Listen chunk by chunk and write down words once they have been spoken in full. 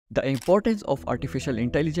The importance of artificial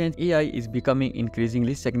intelligence (AI) is becoming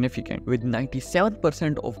increasingly significant, with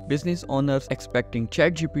 97% of business owners expecting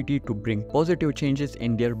ChatGPT to bring positive changes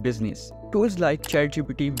in their business. Tools like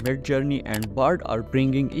ChatGPT, Midjourney, and Bard are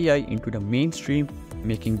bringing AI into the mainstream,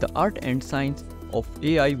 making the art and science of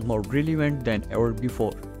AI more relevant than ever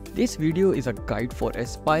before. This video is a guide for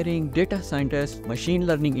aspiring data scientists, machine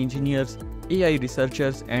learning engineers, AI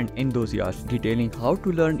researchers, and enthusiasts, detailing how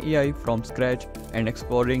to learn AI from scratch and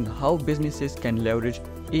exploring how businesses can leverage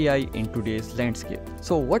AI in today's landscape.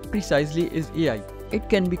 So what precisely is AI? It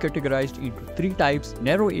can be categorized into three types: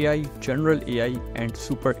 narrow AI, general AI, and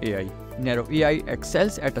super AI. Narrow AI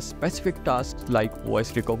excels at a specific tasks like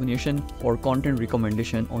voice recognition or content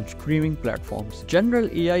recommendation on streaming platforms. General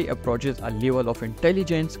AI approaches a level of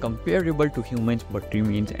intelligence comparable to humans but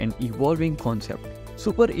remains an evolving concept.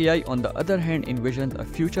 Super AI, on the other hand, envisions a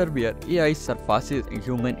future where AI surpasses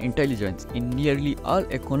human intelligence in nearly all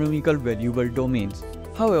economical valuable domains.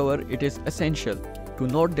 However, it is essential to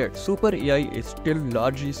note that Super AI is still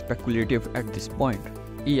largely speculative at this point.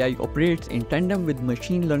 AI operates in tandem with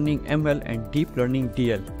machine learning (ML) and deep learning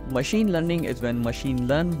 (DL). Machine learning is when machines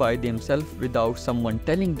learn by themselves without someone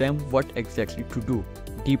telling them what exactly to do.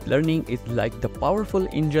 Deep learning is like the powerful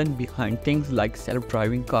engine behind things like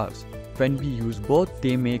self-driving cars. When we use both,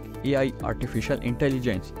 they make AI artificial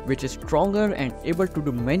intelligence, which is stronger and able to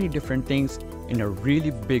do many different things in a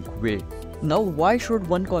really big way. Now, why should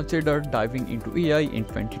one consider diving into AI in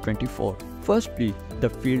 2024? Firstly, the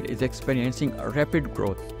field is experiencing a rapid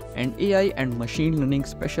growth, and AI and machine learning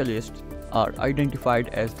specialists are identified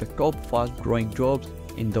as the top fast-growing jobs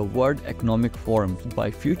in the World Economic Forum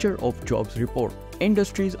by Future of Jobs report.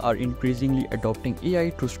 Industries are increasingly adopting AI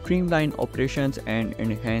to streamline operations and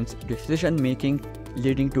enhance decision-making,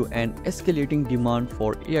 leading to an escalating demand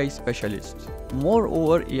for AI specialists.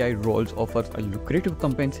 Moreover, AI roles offer a lucrative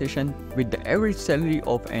compensation, with the average salary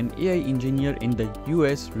of an AI engineer in the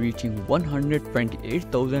US reaching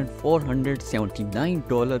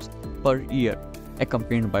 $128,479 per year,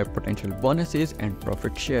 accompanied by potential bonuses and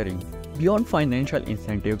profit sharing. Beyond financial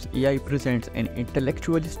incentives, AI presents an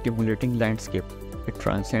intellectually stimulating landscape. It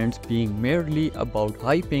transcends being merely about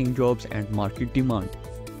high-paying jobs and market demand.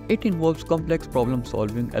 It involves complex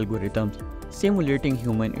problem-solving algorithms, simulating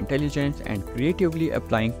human intelligence, and creatively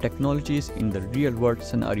applying technologies in the real-world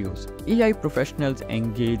scenarios. AI professionals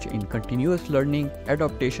engage in continuous learning,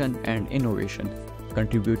 adaptation, and innovation,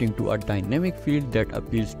 contributing to a dynamic field that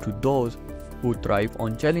appeals to those who thrive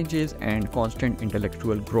on challenges and constant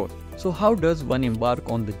intellectual growth. So how does one embark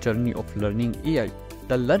on the journey of learning AI?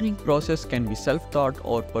 The learning process can be self-taught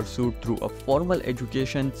or pursued through a formal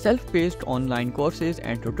education. Self-paced online courses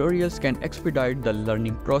and tutorials can expedite the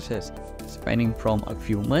learning process, spanning from a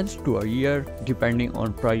few months to a year, depending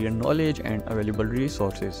on prior knowledge and available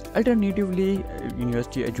resources. Alternatively,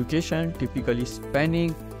 university education, typically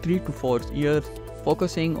spanning 3 to 4 years,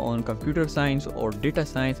 focusing on computer science or data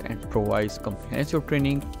science, and provides comprehensive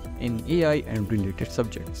training in AI and related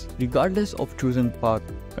subjects. Regardless of chosen path,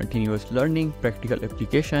 continuous learning, practical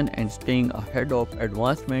application, and staying ahead of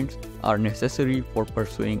advancements are necessary for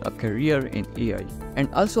pursuing a career in AI.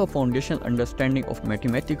 And also, a foundational understanding of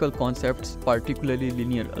mathematical concepts, particularly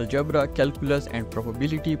linear algebra, calculus, and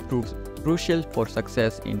probability, proves crucial for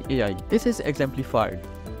success in AI. This is exemplified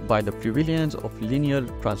by the prevalence of linear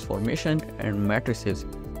transformation and matrices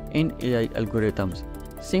in AI algorithms.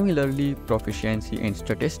 Similarly, proficiency in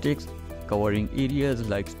statistics, covering areas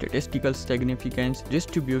like statistical significance,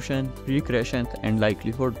 distribution, regression, and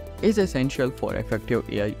likelihood, is essential for effective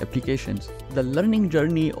AI applications. The learning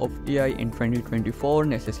journey of AI in 2024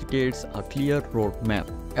 necessitates a clear roadmap,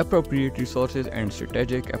 appropriate resources, and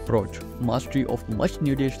strategic approach. Mastery of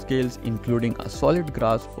much-needed skills, including a solid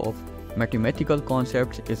grasp of mathematical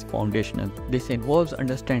concepts, is foundational. This involves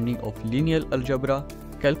understanding of linear algebra,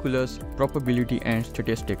 calculus, probability, and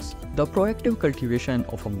statistics. The proactive cultivation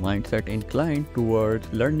of a mindset inclined towards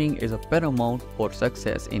learning is paramount for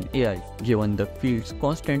success in AI, given the field's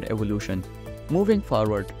constant evolution. Moving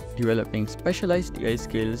forward, developing specialized AI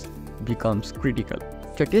skills becomes critical.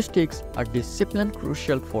 Statistics, a discipline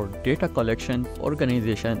crucial for data collection,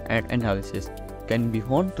 organization, and analysis, can be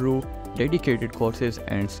honed through dedicated courses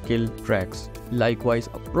and skill tracks. Likewise,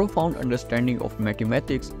 a profound understanding of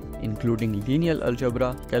mathematics, including linear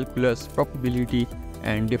algebra, calculus, probability,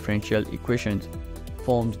 and differential equations,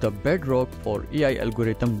 forms the bedrock for AI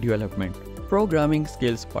algorithm development. Programming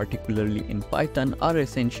skills, particularly in Python, are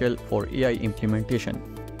essential for AI implementation.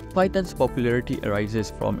 Python's popularity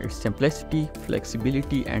arises from its simplicity,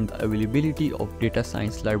 flexibility, and availability of data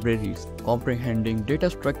science libraries, comprehending data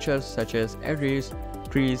structures such as arrays,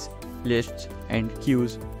 trees, lists, and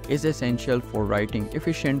queues is essential for writing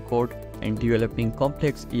efficient code and developing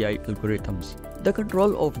complex AI algorithms. The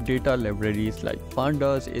control of data libraries like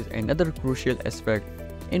pandas is another crucial aspect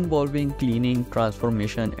involving cleaning,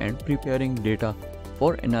 transformation, and preparing data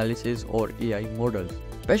for analysis or AI models.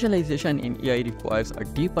 Specialization in AI requires a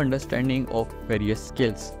deep understanding of various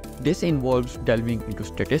skills. This involves delving into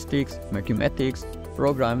statistics, mathematics,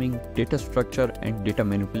 programming, data structure and data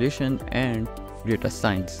manipulation, and data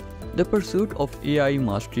science. The pursuit of AI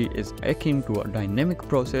mastery is akin to a dynamic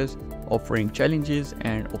process offering challenges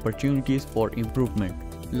and opportunities for improvement.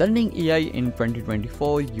 Learning AI in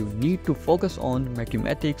 2024, you need to focus on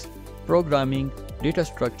mathematics, programming, data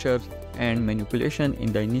structures, and manipulation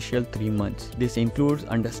in the initial 3 months. This includes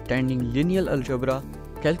understanding linear algebra,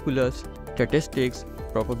 calculus, statistics,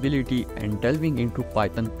 probability, and delving into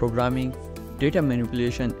Python programming, data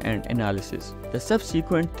manipulation, and analysis. The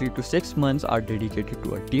subsequent 3 to 6 months are dedicated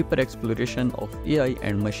to a deeper exploration of AI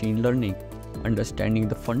and machine learning, understanding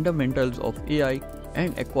the fundamentals of AI,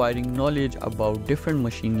 and acquiring knowledge about different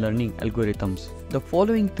machine learning algorithms. The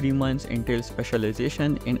following 3 months entail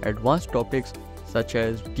specialization in advanced topics such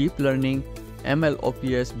as deep learning,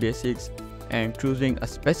 MLOps basics, and choosing a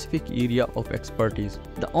specific area of expertise.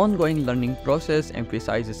 The ongoing learning process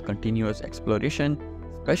emphasizes continuous exploration,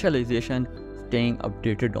 specialization, staying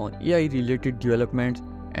updated on AI-related developments,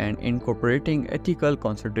 and incorporating ethical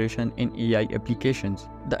consideration in AI applications.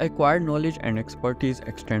 The acquired knowledge and expertise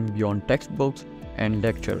extend beyond textbooks and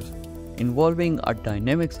lectures, involving a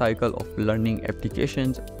dynamic cycle of learning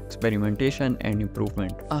applications, experimentation, and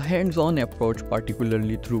improvement. A hands-on approach,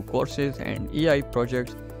 particularly through courses and AI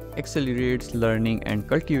projects, accelerates learning and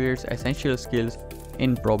cultivates essential skills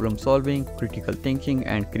in problem solving, critical thinking,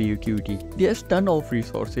 and creativity. There's a ton of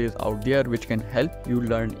resources out there which can help you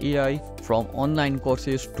learn AI, from online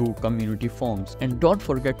courses to community forums. And don't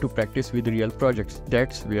forget to practice with real projects.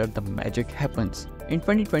 That's where the magic happens. In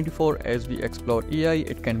 2024, as we explore AI,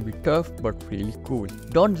 it can be tough but really cool.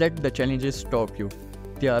 Don't let the challenges stop you.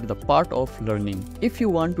 They are the part of learning. If you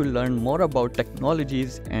want to learn more about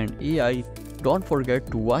technologies and AI, don't forget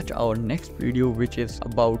to watch our next video, which is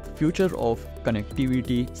about future of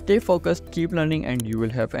connectivity. Stay focused, keep learning, and you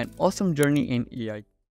will have an awesome journey in AI.